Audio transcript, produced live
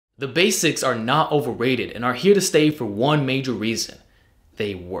The basics are not overrated and are here to stay for one major reason.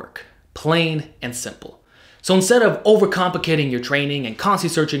 They work. Plain and simple. So instead of overcomplicating your training and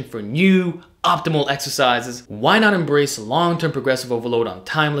constantly searching for new, optimal exercises, why not embrace long-term progressive overload on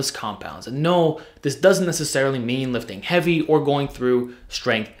timeless compounds? And no, this doesn't necessarily mean lifting heavy or going through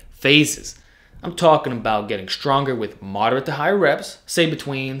strength phases. I'm talking about getting stronger with moderate to higher reps, say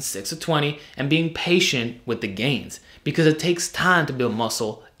between 6 to 20, and being patient with the gains, because it takes time to build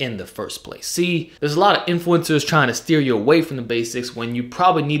muscle in the first place. See, there's a lot of influencers trying to steer you away from the basics when you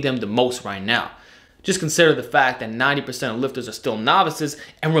probably need them the most right now. Just consider the fact that 90% of lifters are still novices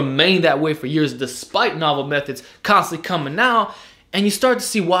and remain that way for years despite novel methods constantly coming out, and you start to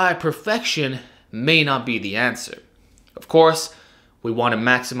see why perfection may not be the answer. Of course, we want to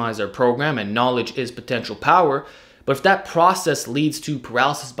maximize our program, and knowledge is potential power, but if that process leads to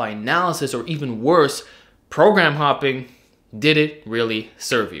paralysis by analysis or even worse, program hopping, did it really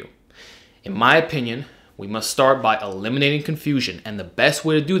serve you? In my opinion, we must start by eliminating confusion, and the best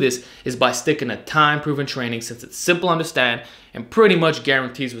way to do this is by sticking to time-proven training, since it's simple to understand and pretty much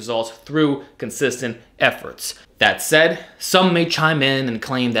guarantees results through consistent efforts. That said, some may chime in and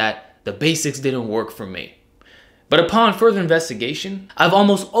claim that the basics didn't work for me. But upon further investigation, I've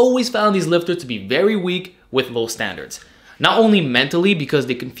almost always found these lifters to be very weak with low standards. Not only mentally, because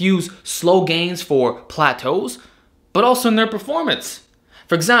they confuse slow gains for plateaus, but also in their performance.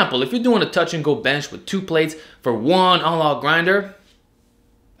 For example, if you're doing a touch and go bench with 2 plates for one all-out grinder,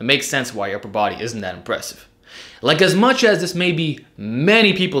 it makes sense why your upper body isn't that impressive. Like, as much as this may be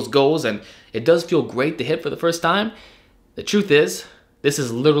many people's goals and it does feel great to hit for the first time, the truth is, this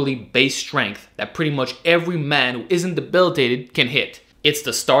is literally base strength that pretty much every man who isn't debilitated can hit. It's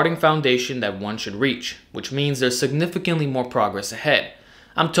the starting foundation that one should reach, which means there's significantly more progress ahead.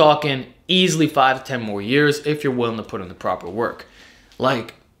 I'm talking easily 5 to 10 more years if you're willing to put in the proper work.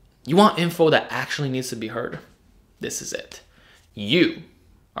 Like, you want info that actually needs to be heard? This is it. You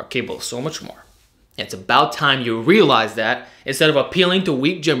are capable of so much more. It's about time you realize that instead of appealing to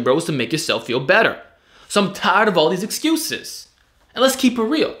weak gym bros to make yourself feel better. So I'm tired of all these excuses. And let's keep it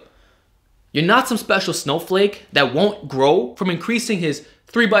real. You're not some special snowflake that won't grow from increasing his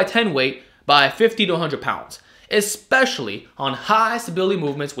 3x10 weight by 50 to 100 pounds, especially on high stability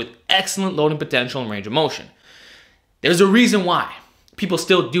movements with excellent loading potential and range of motion. There's a reason why people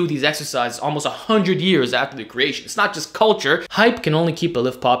still do these exercises almost 100 years after their creation. It's not just culture. Hype can only keep a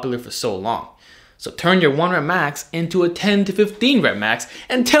lift popular for so long. So turn your 1 rep max into a 10 to 15 rep max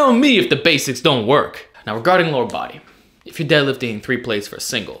and tell me if the basics don't work. Now, regarding lower body, if you're deadlifting 3 plates for a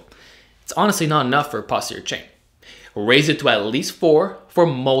single, it's honestly not enough for a posterior chain. Raise it to at least 4 for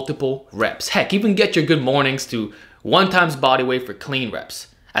multiple reps. Heck, even get your good mornings to 1 times body weight for clean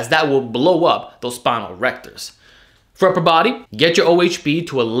reps, as that will blow up those spinal erectors. For upper body, get your OHP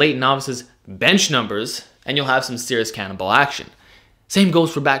to a late novice's bench numbers and you'll have some serious cannonball action. Same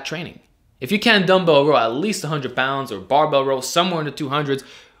goes for back training. If you can't dumbbell row at least 100 pounds or barbell row somewhere in the 200s,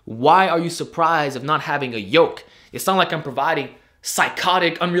 why are you surprised of not having a yoke? It's not like I'm providing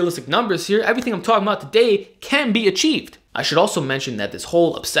psychotic, unrealistic numbers here. Everything I'm talking about today can be achieved. I should also mention that this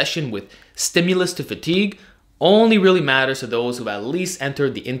whole obsession with stimulus to fatigue only really matters to those who've at least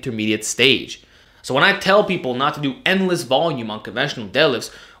entered the intermediate stage. So when I tell people not to do endless volume on conventional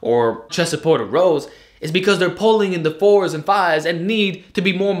deadlifts or chest supported rows, it's because they're pulling in the 4s and 5s and need to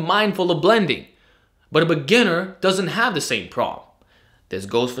be more mindful of blending. But a beginner doesn't have the same problem. This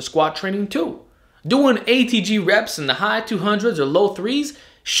goes for squat training too. Doing ATG reps in the high 200s or low 3s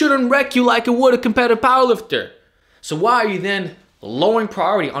shouldn't wreck you like it would a competitive powerlifter. So why are you then lowering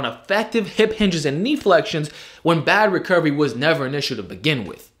priority on effective hip hinges and knee flexions when bad recovery was never an issue to begin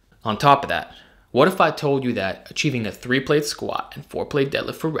with? On top of that, what if I told you that achieving a 3-plate squat and 4-plate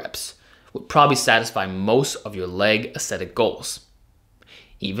deadlift for reps would probably satisfy most of your leg aesthetic goals?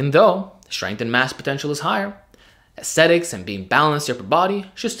 Even though strength and mass potential is higher, aesthetics and being balanced in your upper body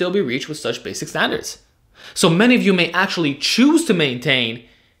should still be reached with such basic standards. So many of you may actually choose to maintain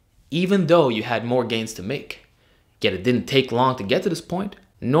even though you had more gains to make. Yet it didn't take long to get to this point,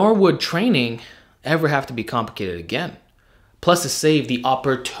 nor would training ever have to be complicated again. Plus to save the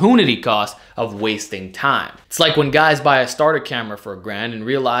opportunity cost of wasting time. It's like when guys buy a starter camera for $1,000 and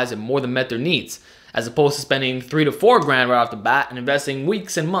realize it more than met their needs, as opposed to spending $3 to $4 grand right off the bat and investing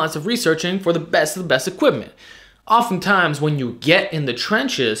weeks and months of researching for the best of the best equipment. Oftentimes when you get in the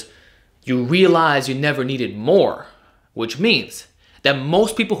trenches, you realize you never needed more, which means that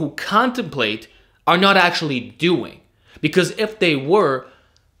most people who contemplate are not actually doing, because if they were,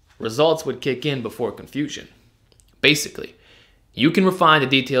 results would kick in before confusion. Basically, you can refine the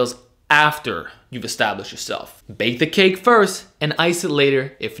details after you've established yourself. Bake the cake first and ice it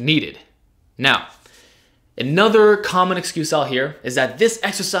later if needed. Now, another common excuse I'll hear is that this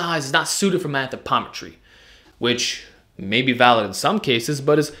exercise is not suited for my anthropometry, which may be valid in some cases,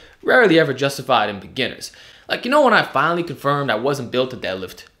 but is rarely ever justified in beginners. Like, you know, when I finally confirmed I wasn't built to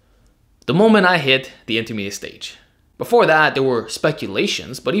deadlift? The moment I hit the intermediate stage. Before that, there were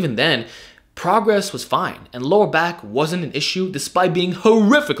speculations, but even then, progress was fine, and lower back wasn't an issue despite being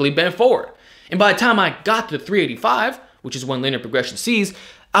horrifically bent forward. And by the time I got to the 385, which is when linear progression ceased,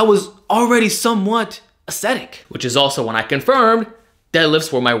 I was already somewhat ascetic, which is also when I confirmed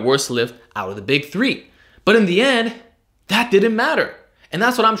deadlifts were my worst lift out of the big three. But in the end, that didn't matter. And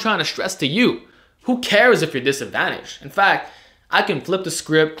that's what I'm trying to stress to you. Who cares if you're disadvantaged? In fact, I can flip the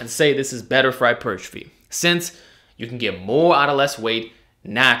script and say this is better for hypertrophy, since you can get more out of less weight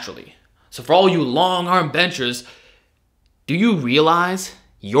naturally. So for all you long arm benchers, do you realize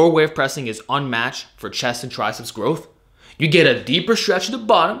your way of pressing is unmatched for chest and triceps growth? You get a deeper stretch at the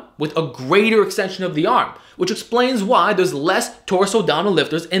bottom with a greater extension of the arm, which explains why there's less torso dominant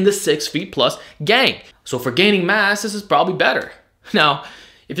lifters in the 6 feet plus gang. So for gaining mass, this is probably better. Now,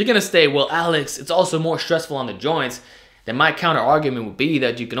 if you're gonna say, well, Alex, it's also more stressful on the joints, then my counter argument would be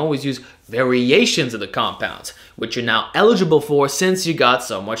that you can always use variations of the compounds, which you're now eligible for since you got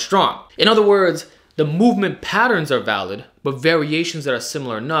so much strong. In other words, the movement patterns are valid, but variations that are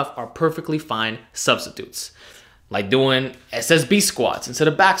similar enough are perfectly fine substitutes. Like doing SSB squats instead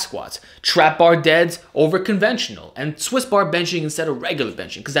of back squats, trap bar deads over conventional, and Swiss bar benching instead of regular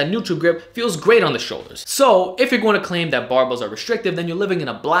benching, because that neutral grip feels great on the shoulders. So if you're going to claim that barbells are restrictive, then you're living in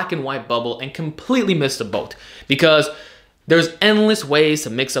a black and white bubble and completely missed the boat, because there's endless ways to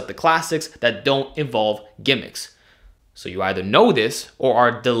mix up the classics that don't involve gimmicks. So you either know this or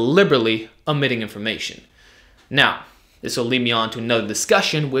are deliberately omitting information. Now, this will lead me on to another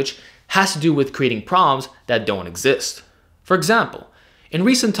discussion, which has to do with creating problems that don't exist. For example, in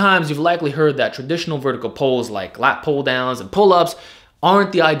recent times, you've likely heard that traditional vertical pulls like lat pull downs and pull-ups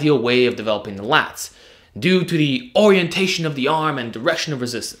aren't the ideal way of developing the lats, due to the orientation of the arm and direction of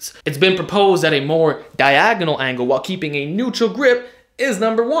resistance. It's been proposed that a more diagonal angle while keeping a neutral grip is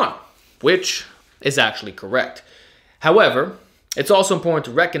number one, which is actually correct. However, it's also important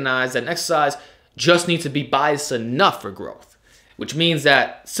to recognize that an exercise just needs to be biased enough for growth, which means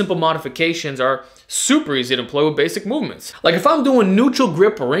that simple modifications are super easy to employ with basic movements. Like if I'm doing neutral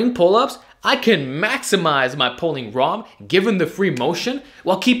grip ring pull-ups, I can maximize my pulling ROM given the free motion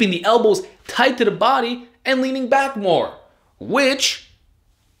while keeping the elbows tight to the body and leaning back more, which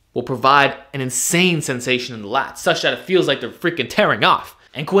will provide an insane sensation in the lats, such that it feels like they're freaking tearing off.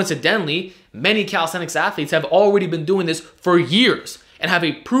 And coincidentally, many calisthenics athletes have already been doing this for years and have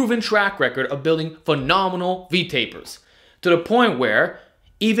a proven track record of building phenomenal V-tapers, to the point where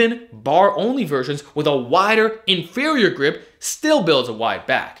even bar-only versions with a wider inferior grip still builds a wide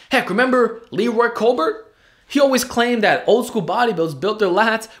back. Heck, remember Leroy Colbert? He always claimed that old school bodybuilders built their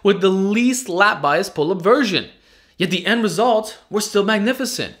lats with the least lat bias pull-up version. Yet the end results were still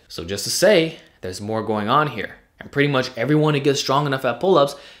magnificent. So just to say, there's more going on here. And pretty much everyone who gets strong enough at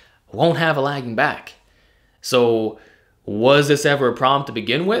pull-ups won't have a lagging back. So was this ever a problem to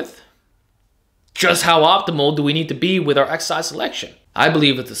begin with? Just how optimal do we need to be with our exercise selection? I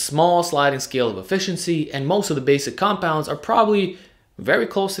believe it's a small sliding scale of efficiency, and most of the basic compounds are probably very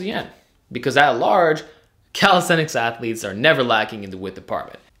close to the end, because at large, calisthenics athletes are never lacking in the width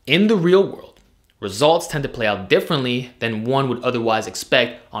department. In the real world, results tend to play out differently than one would otherwise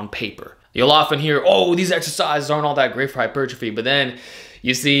expect on paper. You'll often hear, oh, these exercises aren't all that great for hypertrophy, but then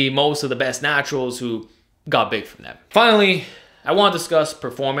you see most of the best naturals who got big from them. Finally, I want to discuss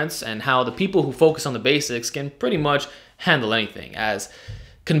performance and how the people who focus on the basics can pretty much handle anything, as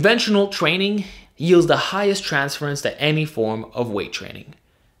conventional training yields the highest transference to any form of weight training.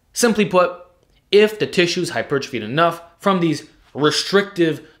 Simply put, if the tissue is hypertrophied enough from these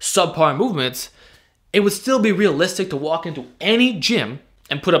restrictive subpar movements, it would still be realistic to walk into any gym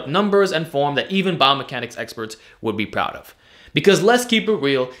and put up numbers and form that even biomechanics experts would be proud of. Because let's keep it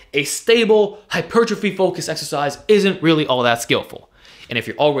real, a stable, hypertrophy-focused exercise isn't really all that skillful. And if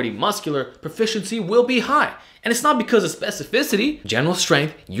you're already muscular, proficiency will be high. And it's not because of specificity. General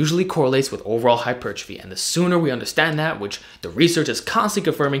strength usually correlates with overall hypertrophy, and the sooner we understand that, which the research is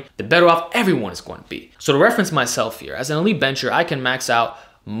constantly confirming, the better off everyone is going to be. So to reference myself here, as an elite bencher, I can max out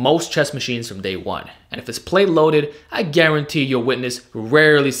most chest machines from day one. And if it's plate loaded, I guarantee you'll witness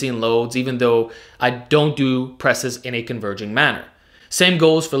rarely seen loads, even though I don't do presses in a converging manner. Same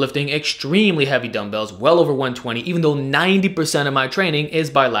goes for lifting extremely heavy dumbbells, well over 120, even though 90% of my training is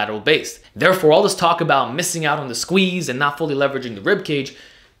bilateral based. Therefore, all this talk about missing out on the squeeze and not fully leveraging the rib cage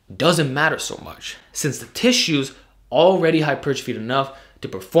doesn't matter so much, since the tissues already hypertrophied enough to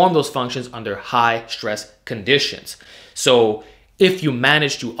perform those functions under high stress conditions. So if you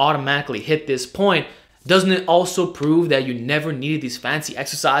manage to automatically hit this point, doesn't it also prove that you never needed these fancy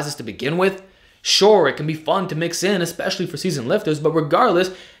exercises to begin with? Sure, it can be fun to mix in, especially for seasoned lifters, but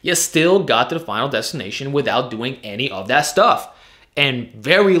regardless, you still got to the final destination without doing any of that stuff. And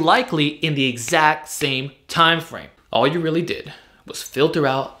very likely in the exact same time frame. All you really did was filter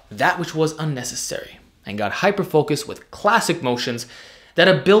out that which was unnecessary and got hyper-focused with classic motions that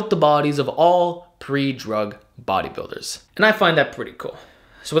have built the bodies of all pre-drug bodybuilders. And I find that pretty cool.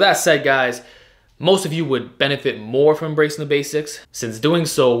 So with that said, guys, most of you would benefit more from embracing the basics, since doing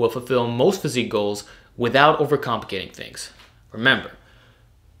so will fulfill most physique goals without overcomplicating things. Remember,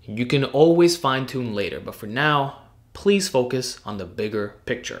 you can always fine-tune later, but for now, please focus on the bigger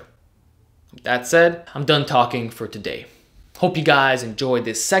picture. With that said, I'm done talking for today. Hope you guys enjoyed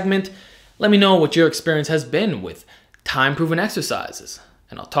this segment. Let me know what your experience has been with time-proven exercises,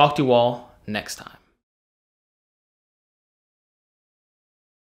 and I'll talk to you all next time.